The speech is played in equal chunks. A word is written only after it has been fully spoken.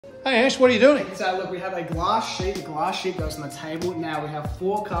Hey Ash, what are you doing? So look, we have a glass sheet. The glass sheet goes on the table. Now we have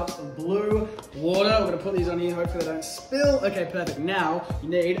 4 cups of blue water. We're gonna put these on here, hopefully they don't spill. Okay, perfect. Now you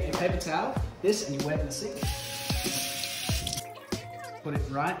need a paper towel, this, and you wet in the sink. Put it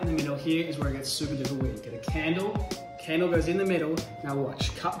right in the middle. Here is where it gets super duper weird. Get a candle. Candle goes in the middle. Now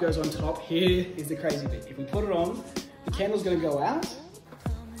watch, cup goes on top. Here is the crazy bit. If we put it on, the candle's gonna go out.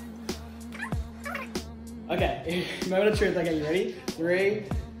 Okay, moment of truth. Okay, you ready? 3,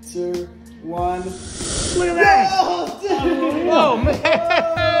 2, 1. Look at that! Oh, Oh man! Look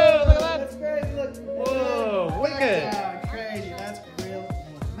at that! That's crazy, look. Whoa, wicked!